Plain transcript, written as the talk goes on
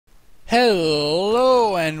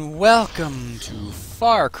Hello and welcome to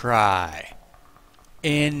Far Cry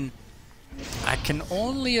in, I can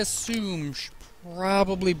only assume, should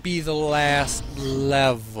probably be the last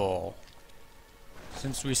level.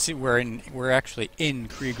 Since we see we're actually in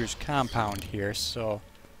Krieger's compound here, so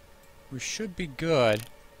we should be good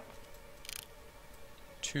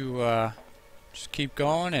to just keep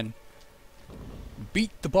going and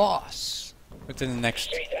beat the boss within the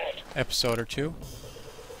next episode or two.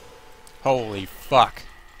 Holy fuck.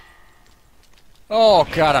 Oh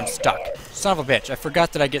god, I'm stuck. Son of a bitch, I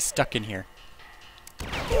forgot that I get stuck in here.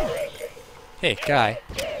 Hey, guy.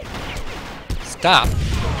 Stop.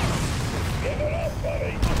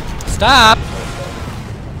 Stop!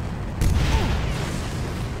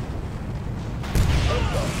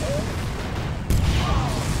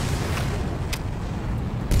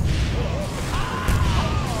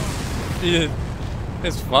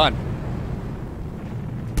 It's fun.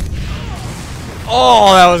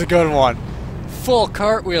 Oh, that was a good one. Full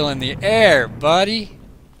cartwheel in the air, buddy.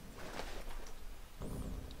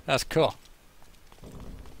 That's cool.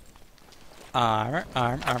 Armor.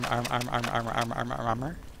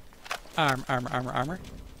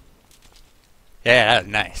 Yeah, that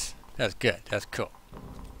was nice. That was good. That's cool.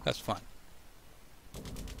 That's fun.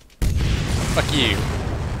 Fuck you.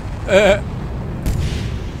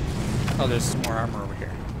 Oh, there's some more armor over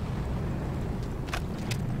here.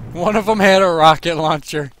 One of them had a rocket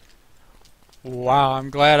launcher. Wow, I'm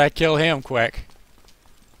glad I killed him quick.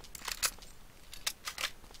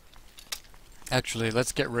 Actually,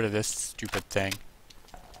 let's get rid of this stupid thing.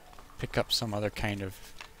 Pick up some other kind of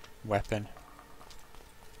weapon.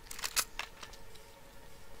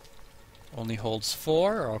 Only holds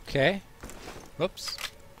 4, okay. Whoops.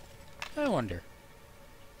 I wonder.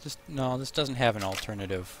 No, this doesn't have an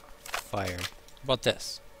alternative fire. How about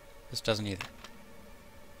this? This doesn't either.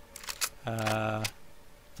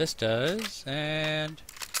 This does, and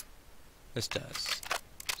this does.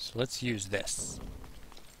 So let's use this.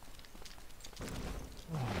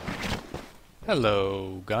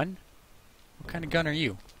 Hello, gun. What kind of gun are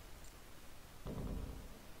you?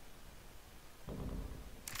 I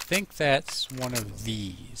think that's one of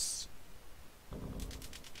these.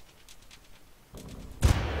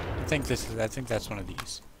 I think that's one of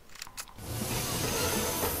these.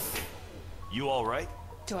 You all right?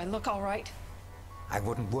 Do I look all right? I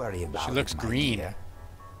wouldn't worry about it. She looks green. Dear.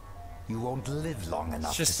 You won't live long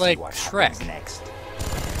enough It's just to like see what Shrek. happens next.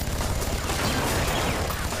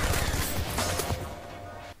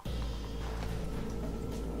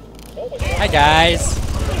 Hi guys.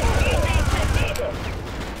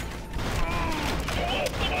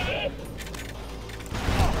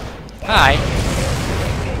 Hi.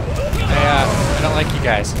 I don't like you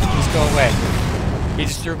guys. Please go away. He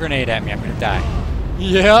just threw a grenade at me. I'm gonna die.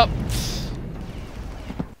 Yep.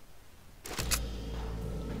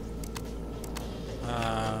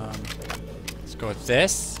 Let's go with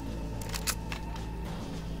this.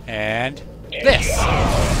 And this.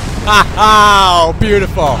 Ha ha!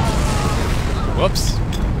 Beautiful. Whoops.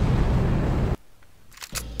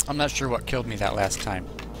 I'm not sure what killed me that last time.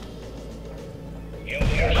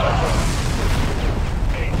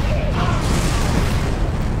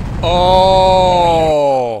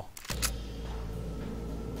 Oh!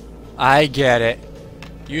 I get it.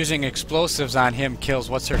 Using explosives on him kills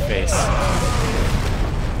what's-her-face.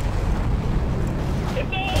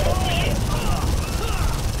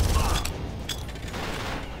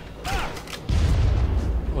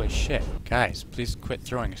 Holy shit. Guys, please quit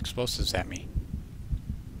throwing explosives at me.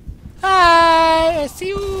 Hi! I see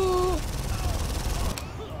you!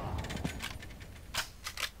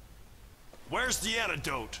 Where's the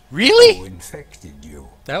antidote? Really? Who infected you?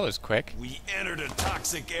 That was quick. We entered a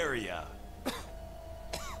toxic area.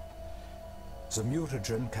 The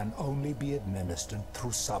mutagen can only be administered through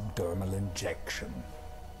subdermal injection.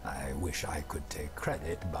 I wish I could take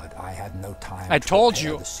credit, but I had no time I to told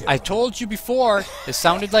prepare you. the serum. I told you before. It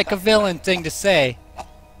sounded like a villain thing to say.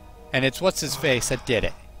 And it's what's-his-face that did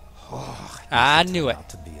it. Oh, I this knew it. turned out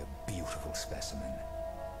to be a beautiful specimen.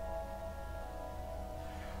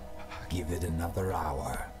 Give it another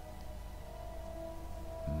hour.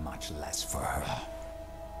 Much less for her.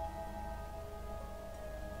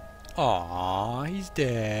 Aw, he's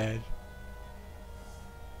dead.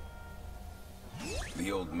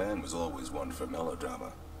 The old man was always one for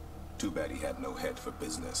melodrama. Too bad he had no head for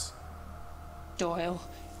business. Doyle,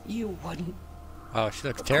 you wouldn't. Oh, she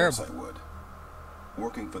looks Of terrible. course I would.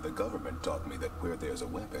 Working for the government taught me that where there's a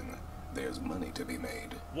weapon, there's money to be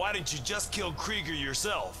made. Why didn't you just kill Krieger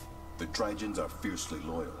yourself? The Trigens are fiercely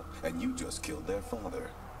loyal, and you just killed their father.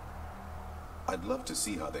 I'd love to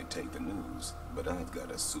see how they take the news, but I've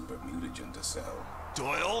got a super mutagen to sell.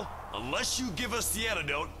 Doyle, unless you give us the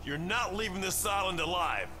antidote, you're not leaving this island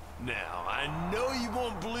alive. Now, I know you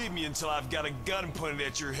won't believe me until I've got a gun pointed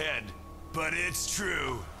at your head, but it's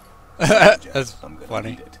true. That's I'm gonna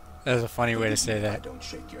funny. need it. That's a funny way to say I that. don't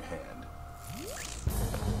shake your hand.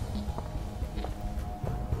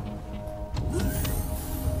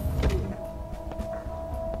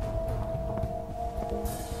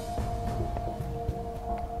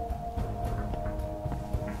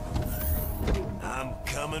 I'm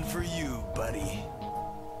coming for you, buddy.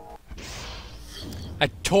 I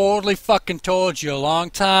totally fucking told you a long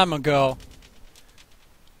time ago.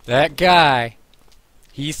 That guy,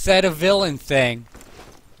 he said a villain thing,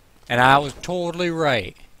 and I was totally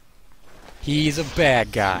right. He's a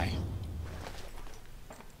bad guy.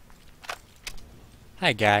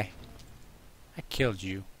 Hi, guy. I killed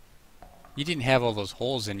you. You didn't have all those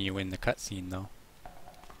holes in you in the cutscene, though.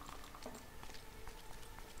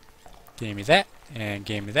 Gave me that, and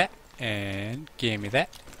gave me that, and gave me that.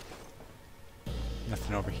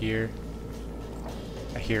 Nothing over here.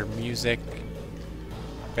 I hear music.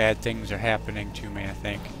 Bad things are happening to me, I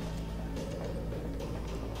think.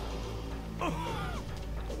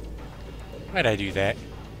 Why'd I do that?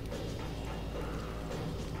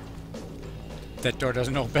 That door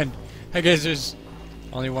doesn't open. I guess there's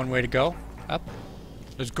only one way to go. Up.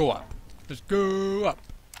 Let's go up. Let's go up.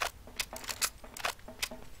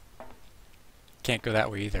 Can't go that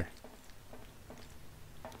way either.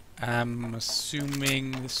 I'm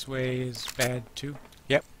assuming this way is bad too.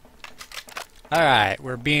 Yep. Alright,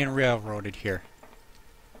 we're being railroaded here.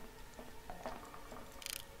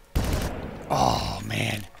 Oh,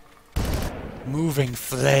 man. Moving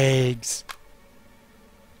flags.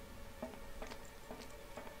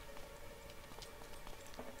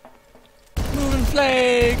 Moving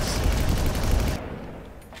flags!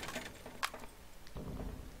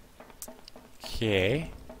 Okay.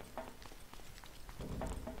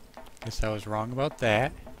 Guess I was wrong about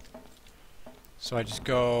that. So I just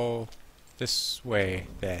go this way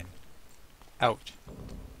then. Out.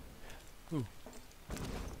 Ooh.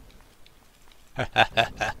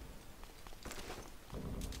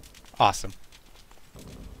 Awesome.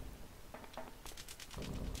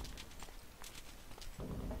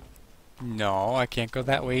 No, I can't go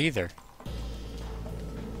that way either.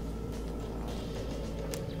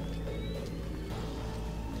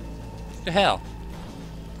 The hell?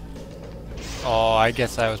 Oh, I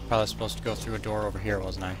guess I was probably supposed to go through a door over here,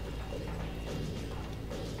 wasn't I?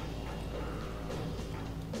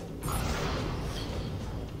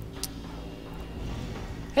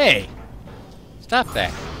 Hey! Stop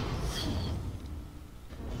that.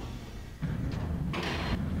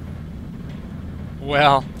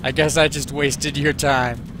 Well, I guess I just wasted your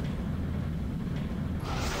time.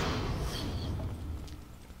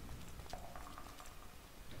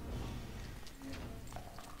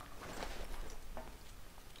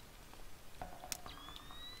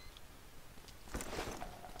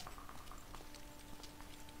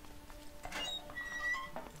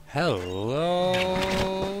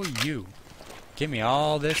 Hello, you. Give me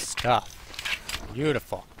all this stuff.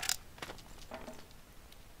 Beautiful.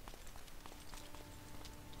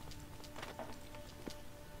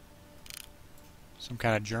 Some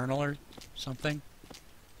kind of journal or something?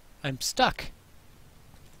 I'm stuck.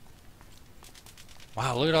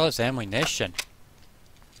 Wow, look at all this ammunition.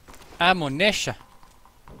 Ammunition.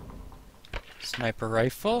 Sniper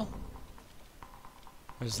rifle.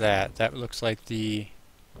 What's that? That looks like the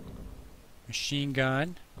machine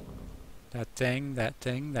gun. That thing, that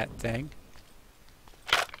thing, that thing.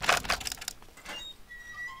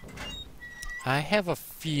 I have a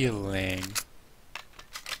feeling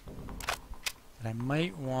that I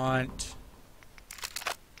might want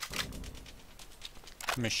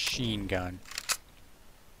a machine gun.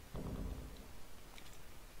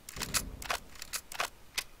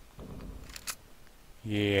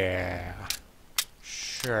 Yeah.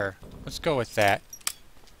 Sure. Let's go with that.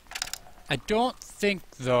 I don't think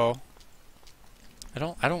though I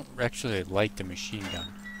don't actually like the machine gun.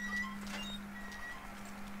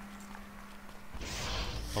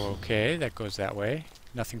 Okay, that goes that way.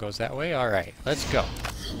 Nothing goes that way. Alright, let's go.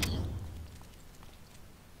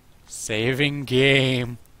 Saving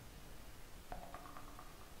game.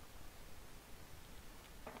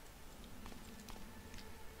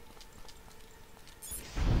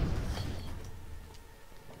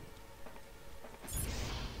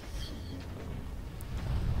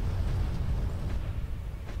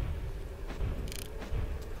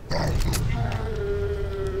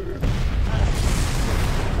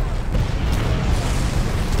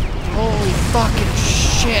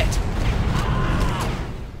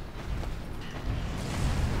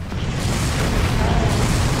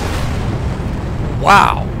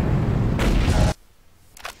 Wow!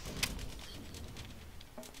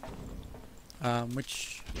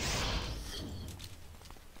 Which...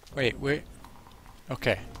 Wait.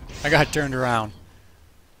 Okay. I got turned around.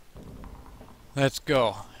 Let's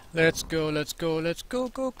go. Let's go, let's go, let's go,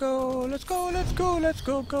 go, go. Let's go, let's go, let's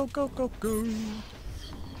go, go, go, go, go.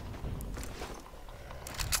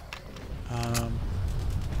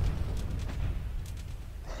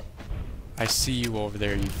 I see you over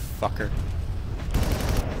there, you fucker.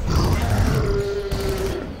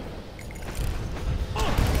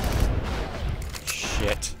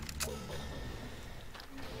 Shit.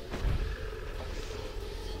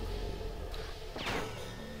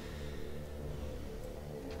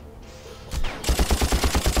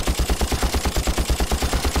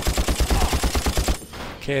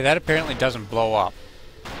 Okay, that apparently doesn't blow up.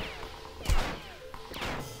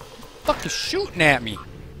 Fuck is shooting at me?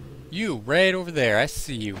 You, right over there. I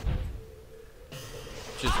see you.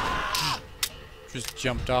 Just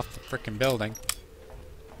jumped off the frickin' building.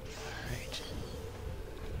 Alright.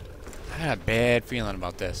 I had a bad feeling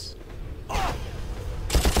about this.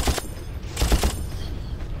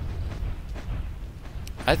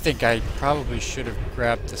 I think I probably should have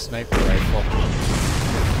grabbed the sniper rifle.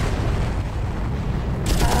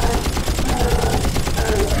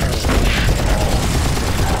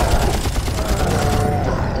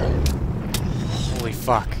 Holy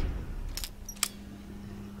fuck.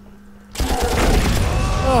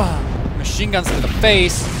 Oh, machine guns to the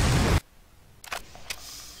face.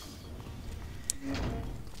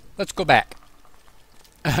 Let's go back.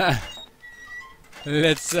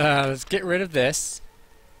 Let's get rid of this.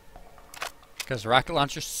 Because rocket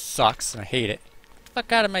launcher sucks and I hate it.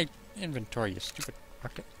 Fuck out of my inventory, you stupid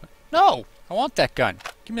rocket. No! I want that gun.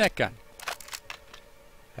 Give me that gun.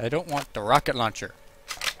 I don't want the rocket launcher.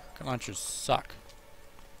 Rocket launchers suck.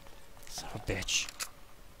 Son of a bitch.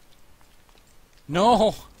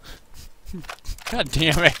 No! God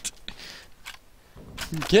damn it.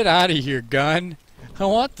 Get out of here, gun. I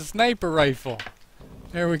want the sniper rifle.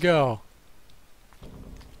 There we go.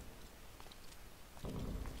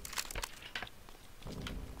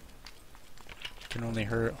 Can only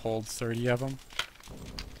hold 30 of them.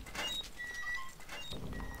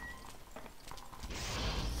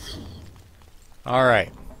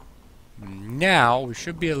 Alright. Now we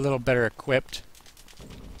should be a little better equipped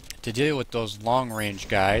to deal with those long-range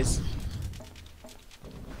guys.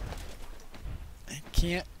 I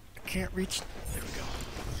can't reach. There we go.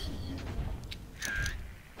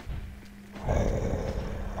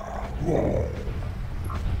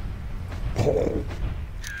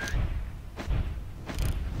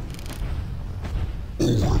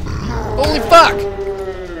 Holy fuck!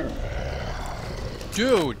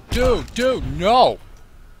 Dude, no!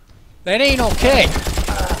 That ain't okay!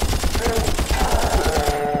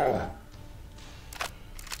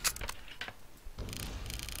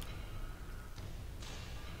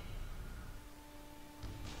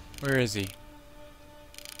 Where is he?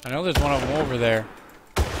 I know there's one of them over there.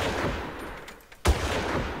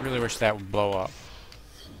 Really wish that would blow up.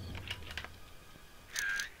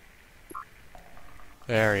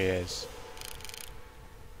 There he is.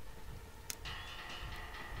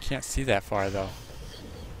 Can't see that far though.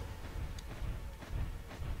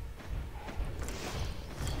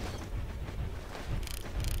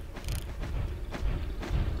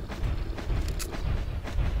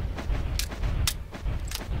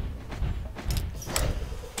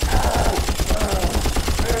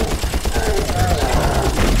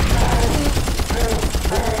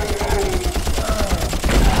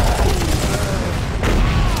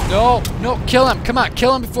 No, kill him. Come on,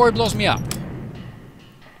 kill him before he blows me up.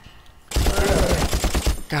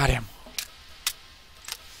 Got him.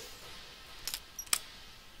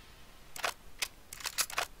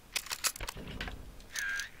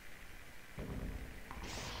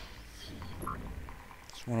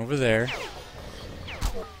 There's one over there.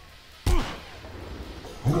 How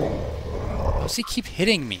does he keep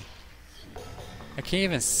hitting me? I can't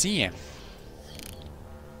even see him.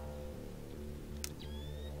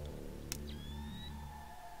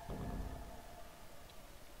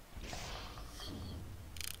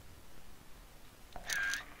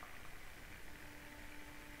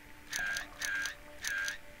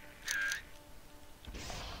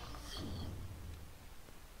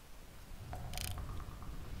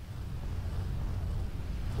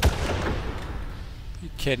 You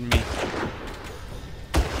kidding me?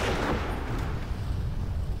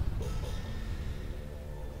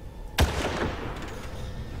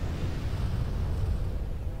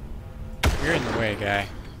 You're in the way, guy.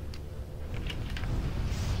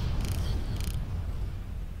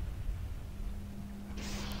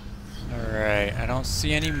 don't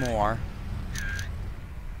see any more.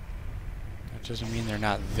 That doesn't mean they're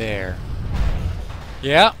not there.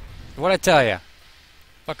 Yeah, what'd I tell ya?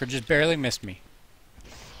 Fucker just barely missed me.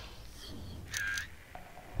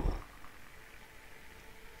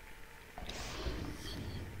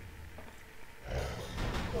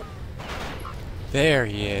 There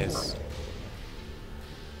he is.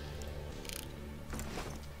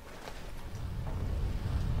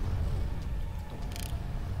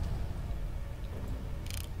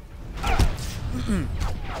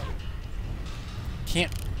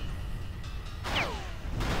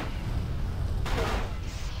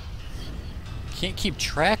 Can't keep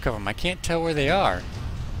track of them. I can't tell where they are.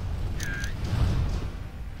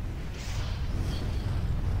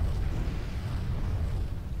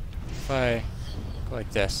 If I go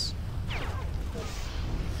like this.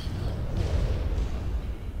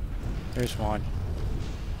 There's one.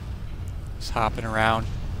 He's hopping around.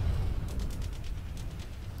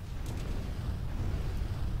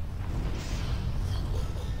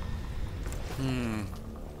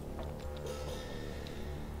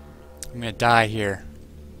 I'm gonna die here.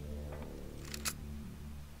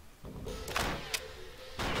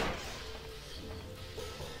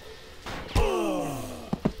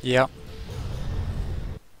 Yep.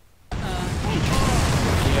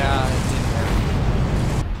 Yeah, it didn't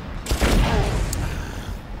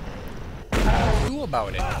work. Do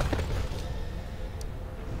about it.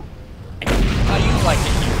 How you like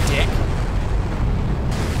it, you dick?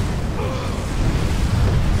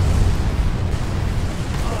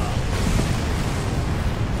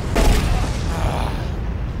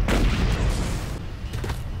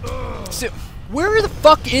 So, where the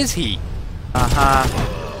fuck is he? Uh-huh.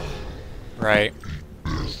 Right.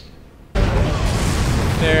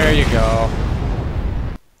 There you go.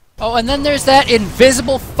 Oh, and then there's that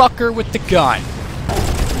invisible fucker with the gun.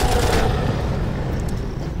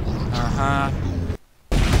 Uh-huh.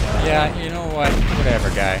 Yeah, you know what? Whatever,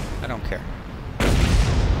 guy. I don't care.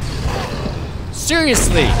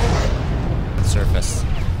 Seriously! Surface.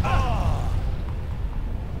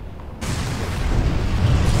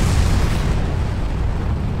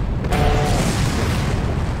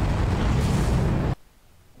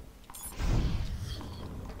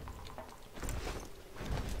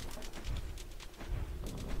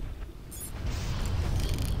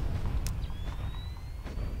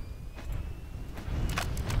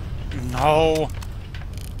 No.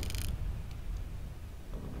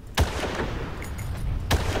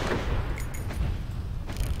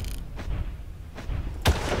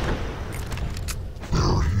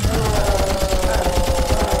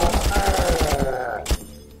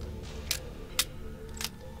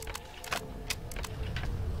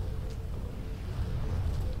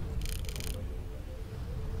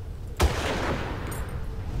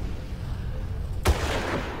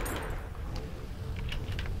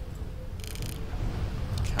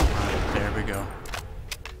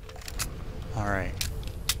 Alright.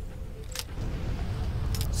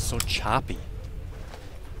 So choppy.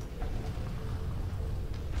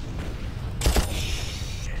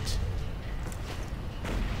 Shit.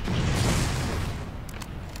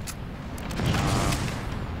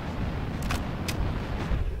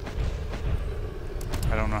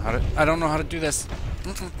 I don't know how to do this.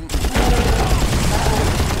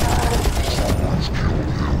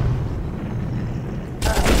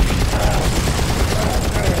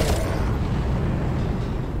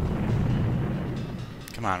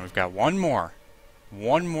 Come on, we've got one more.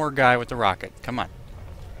 One more guy with the rocket. Come on.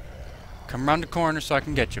 Come around the corner so I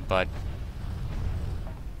can get you, bud.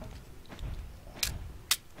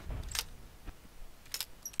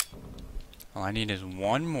 All I need is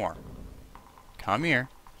one more. Come here.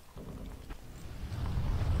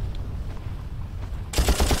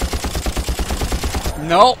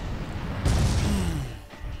 Nope.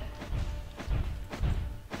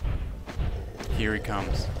 Here he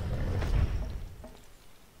comes.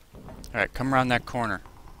 Alright, come around that corner.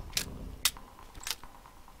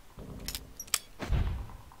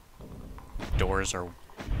 Doors are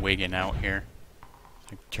wigging out here.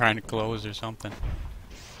 Like trying to close or something.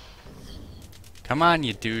 Come on,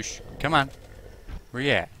 you douche. Come on. Where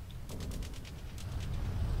you at?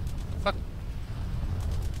 Fuck.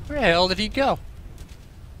 Where the hell did he go?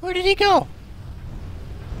 Where did he go?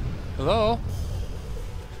 Hello?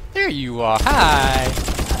 There you are. Hi.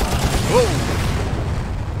 Whoa.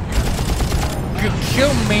 You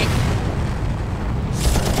kill me.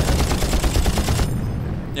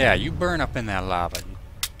 Yeah, you burn up in that lava, you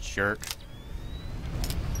jerk.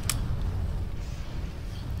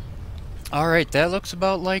 Alright, that looks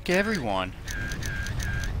about like everyone.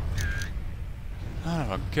 Out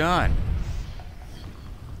of a gun.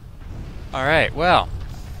 Alright, well,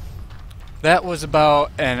 that was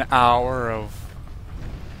about an hour of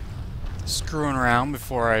screwing around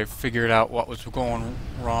before I figured out what was going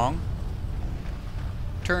wrong.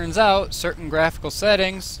 Turns out, certain graphical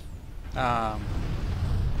settings, let's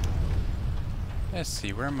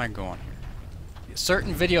see, where am I going here?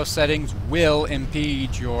 Certain video settings will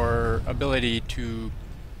impede your ability to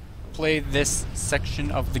play this section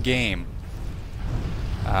of the game.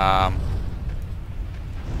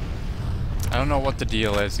 I don't know what the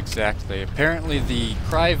deal is exactly. Apparently the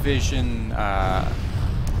Cryvision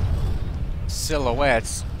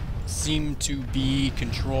silhouettes seem to be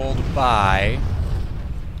controlled by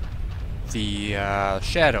the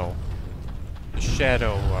shadow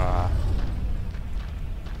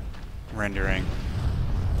rendering.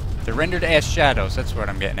 They're rendered as shadows, that's what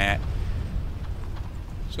I'm getting at.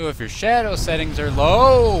 So if your shadow settings are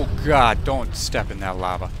low, oh god, don't step in that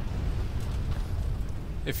lava.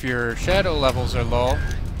 If your shadow levels are low,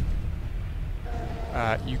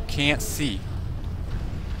 you can't see.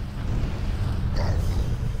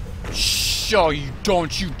 Shh, oh, you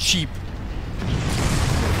don't, you cheap.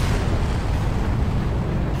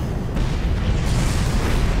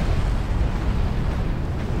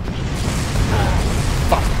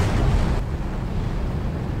 Fuck.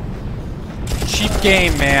 Cheap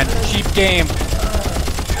game, man. Cheap game.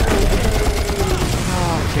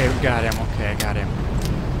 Okay, we got him. Okay, I got him.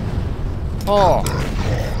 Oh,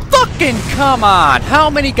 fucking come on! How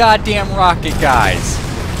many goddamn rocket guys?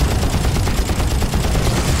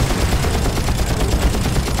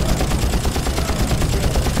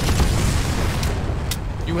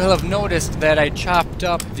 You will have noticed that I chopped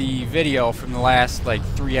up the video from the last, like,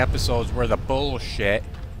 3 episodes worth of bullshit.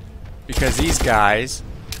 Because these guys...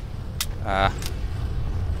 I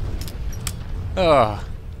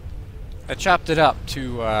chopped it up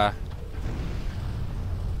to,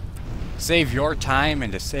 save your time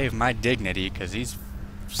and to save my dignity, because these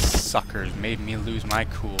suckers made me lose my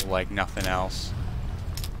cool like nothing else.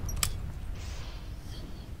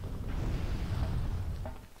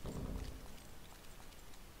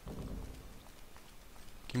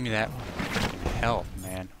 Give me that health,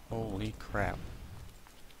 man. Holy crap.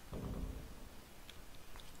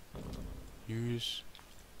 Use...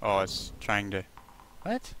 Oh, it's trying to...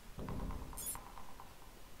 What?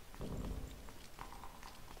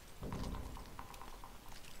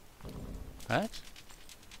 What?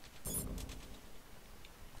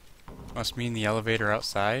 Must mean the elevator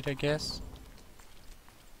outside, I guess?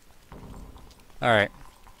 Alright.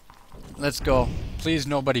 Let's go. Please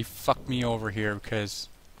nobody fuck me over here, because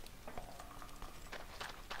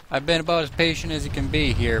I've been about as patient as you can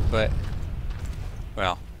be here, but...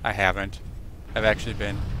 Well, I haven't. I've actually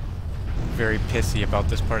been very pissy about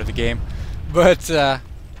this part of the game. But,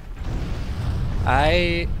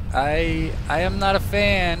 I am not a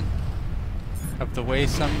fan of the way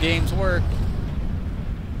some games work.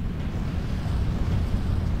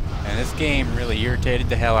 And this game really irritated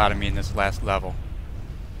the hell out of me in this last level.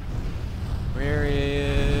 Where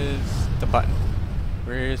is the button?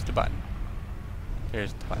 Where is the button?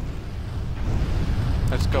 There's the button.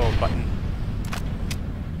 Let's go, button.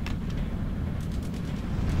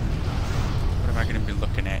 What am I going to be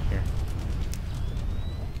looking at here?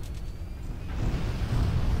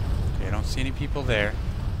 Okay, I don't see any people there.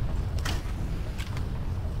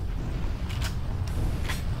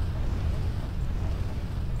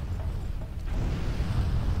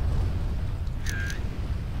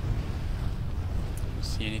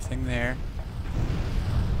 See anything there?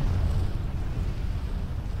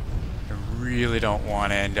 I really don't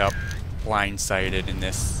want to end up blindsided in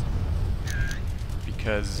this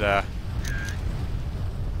because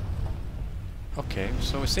okay,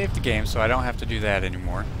 so we saved the game, so I don't have to do that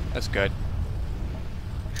anymore. That's good.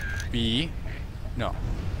 B. No.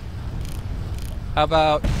 How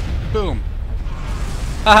about boom?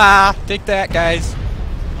 Haha! Take that, guys.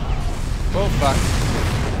 Whoa, fuck.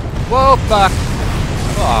 Whoa, fuck.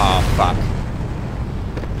 Oh, fuck.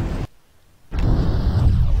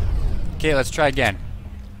 Okay, let's try again.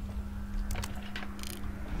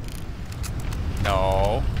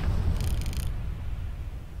 No.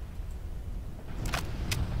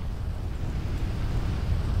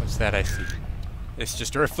 What's that I see? It's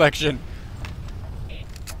just a reflection.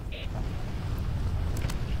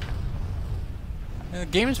 The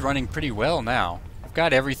game is running pretty well now. I've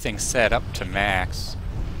got everything set up to max.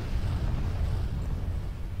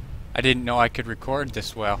 I didn't know I could record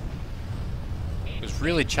this well. It was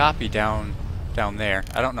really choppy down there.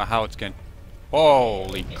 I don't know how it's going.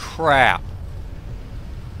 Holy crap.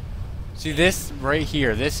 See this right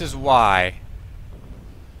here. This is why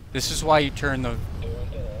you turn the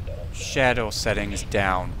shadow settings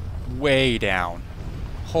down. Way down.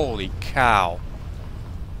 Holy cow.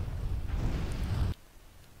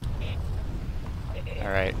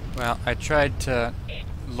 Alright, well, I tried to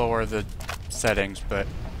lower the settings, but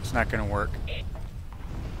it's not gonna work.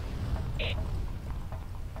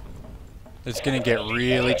 It's gonna get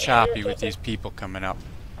really choppy with these people coming up.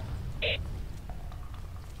 You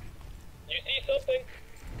see something?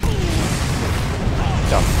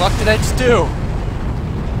 The fuck did I just do?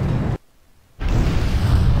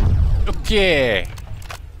 Okay.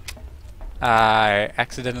 I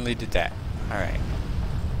accidentally did that. Alright.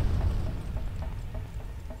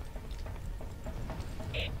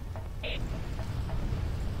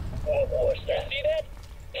 See that?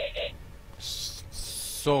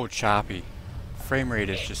 So choppy. Frame rate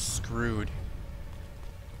is just screwed.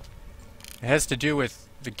 It has to do with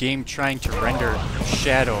the game trying to render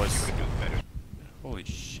shadows. Holy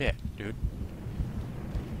shit, dude.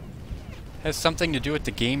 Has something to do with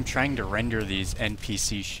the game trying to render these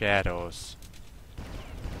NPC shadows.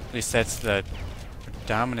 At least that's the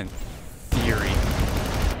predominant theory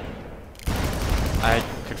I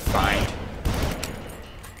could find.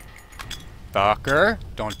 Fucker,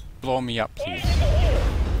 don't blow me up, please.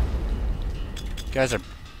 You guys are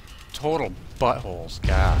total buttholes,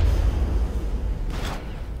 God.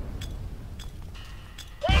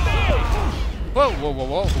 Whoa, whoa, whoa,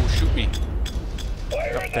 whoa, who shoot me?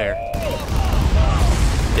 Up there.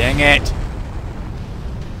 Dang it!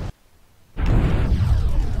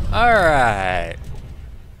 Alright.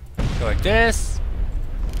 Go like this.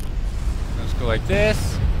 Let's go like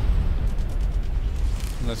this.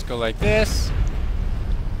 Let's go like this.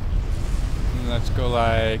 And let's go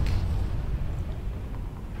like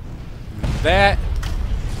that.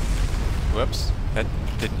 Whoops. That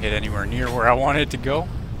didn't hit anywhere near where I wanted it to go.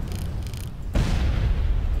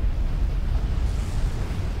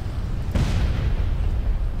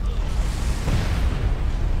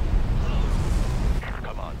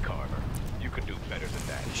 Come on, Carver. You can do better than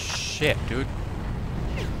that. Shit, dude.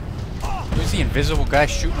 Who's the invisible guy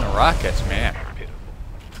shooting the rockets, man? Pitiful.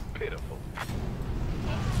 Pitiful.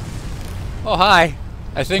 Oh, hi.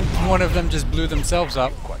 I think one of them just blew themselves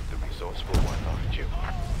up. Quite the resourceful one, aren't you?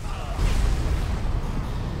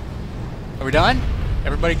 Are we done?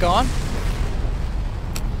 Everybody gone?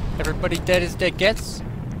 Everybody dead as dead gets?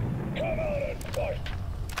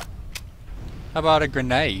 How about a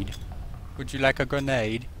grenade? Would you like a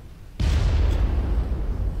grenade?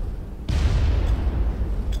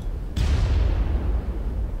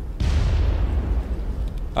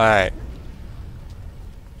 Alright.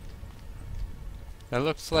 That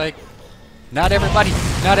looks like... Not everybody!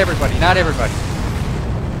 Not everybody! Not everybody!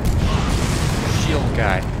 Shield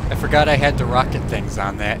guy. I forgot I had the rocket things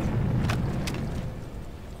on that.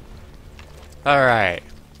 Alright.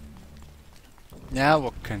 Now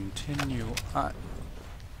we'll continue on.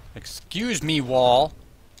 Excuse me, wall.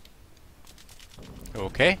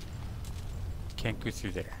 Okay. Can't go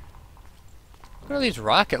through there. What are these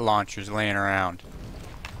rocket launchers laying around?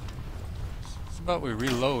 How about we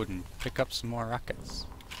reload and pick up some more rockets?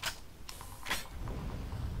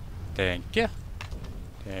 Thank you.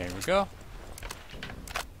 There we go.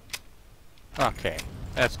 Okay.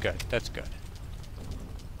 That's good. That's good.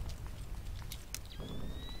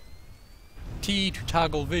 T to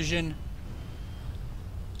toggle vision.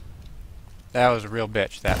 That was a real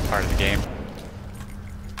bitch, that part of the game.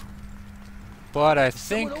 But I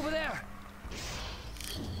think... Someone over there!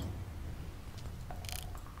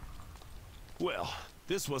 Well,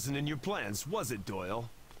 this wasn't in your plans, was it,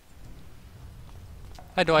 Doyle?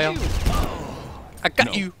 Hi, Doyle. I got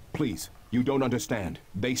No, you. please. You don't understand.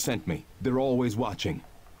 They sent me. They're always watching.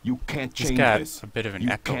 You can't He's change got this. a bit of an you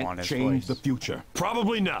echo can't on his change voice. the future.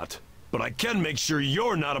 Probably not, but I can make sure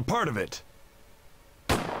you're not a part of it.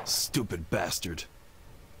 Stupid bastard.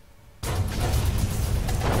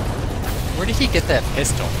 Where did he get that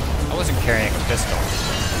pistol? I wasn't carrying a pistol.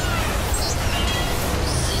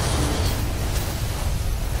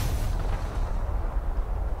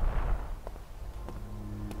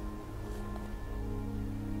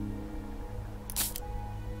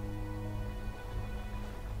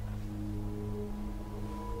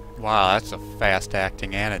 Wow, that's a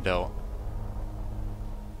fast-acting antidote.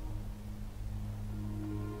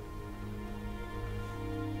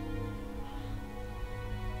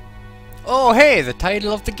 Oh, hey, the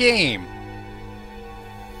title of the game.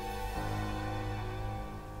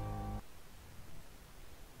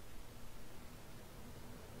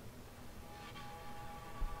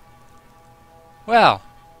 Well,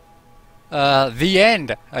 the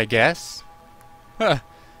end, I guess. Huh.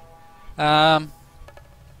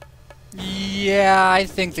 Yeah, I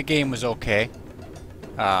think the game was okay.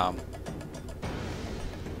 I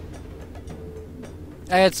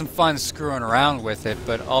had some fun screwing around with it,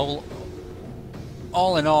 but all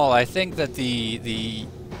in all, I think that the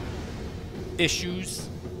issues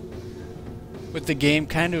with the game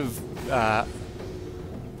kind of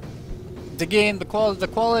the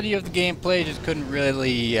quality of the gameplay just couldn't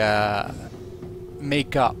really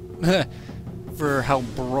make up for how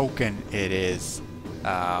broken it is.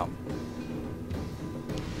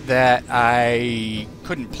 That I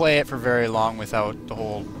couldn't play it for very long without the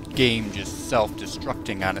whole game just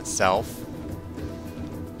self-destructing on itself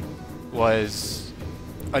was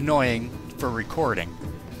annoying for recording.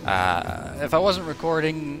 If I wasn't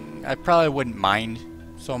recording, I probably wouldn't mind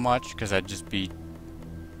so much, because I'd just be,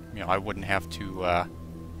 I wouldn't have to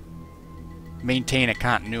maintain a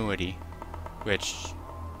continuity, which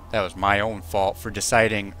that was my own fault for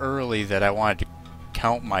deciding early that I wanted to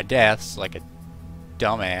count my deaths like a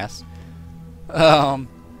dumbass.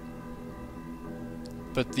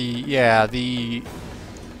 But the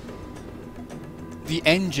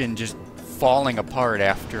engine just falling apart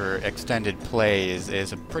after extended play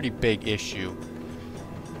is a pretty big issue.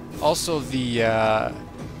 Also, it's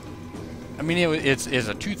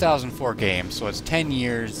a 2004 game, so it's 10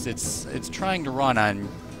 years. It's trying to run on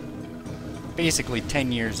basically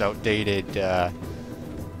 10 years outdated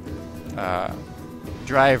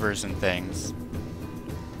drivers and things.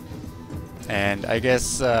 And I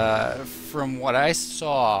guess from what I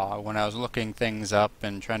saw when I was looking things up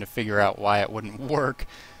and trying to figure out why it wouldn't work,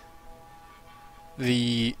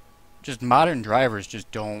 just modern drivers just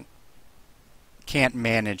can't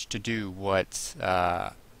manage to do what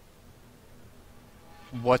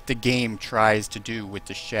the game tries to do with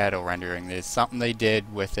the shadow rendering. There's something they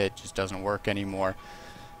did with it, just doesn't work anymore.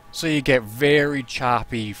 So you get very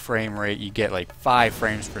choppy frame rate. You get like 5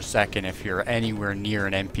 frames per second if you're anywhere near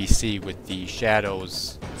an NPC with the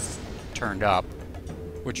shadows turned up,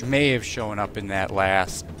 which may have shown up in that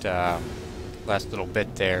last little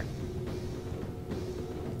bit there.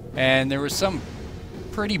 And there were some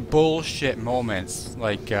pretty bullshit moments,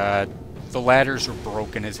 like the ladders were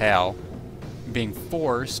broken as hell. Being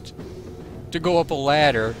forced to go up a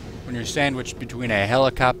ladder when you're sandwiched between a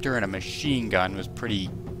helicopter and a machine gun was pretty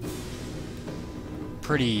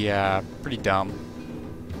dumb.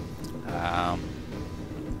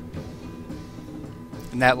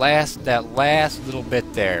 And that last little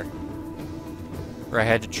bit there, where I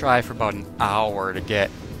had to try for about an hour to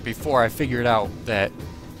get before I figured out that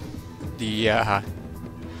the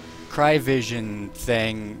Cryvision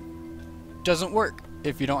thing doesn't work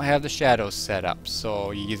if you don't have the shadows set up.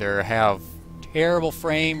 So you either have terrible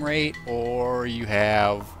frame rate or you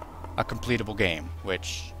have a completable game,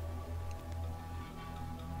 which...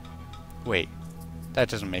 Wait, that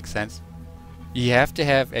doesn't make sense. You have to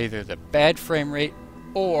have either the bad frame rate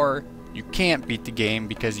or you can't beat the game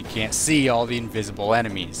because you can't see all the invisible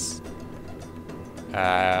enemies.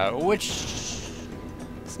 Which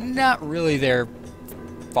is not really their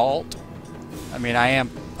fault. I mean, I'm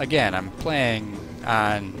playing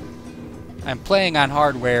on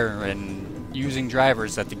hardware and using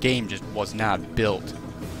drivers that the game just was not built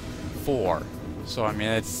for. So I mean,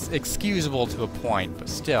 it's excusable to a point, but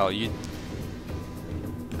still,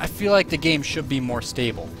 I feel like the game should be more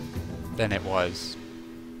stable than it was.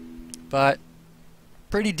 But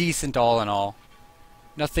pretty decent all in all.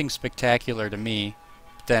 Nothing spectacular to me,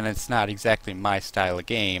 but then it's not exactly my style of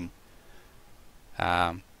game.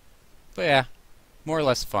 But yeah, more or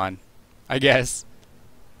less fun, I guess.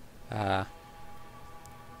 But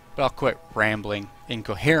I'll quit rambling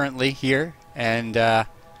incoherently here and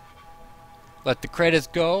let the credits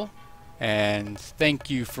go. And thank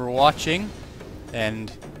you for watching.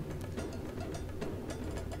 And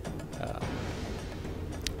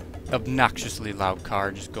obnoxiously loud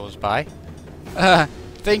car just goes by.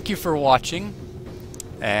 Thank you for watching,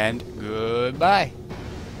 and goodbye.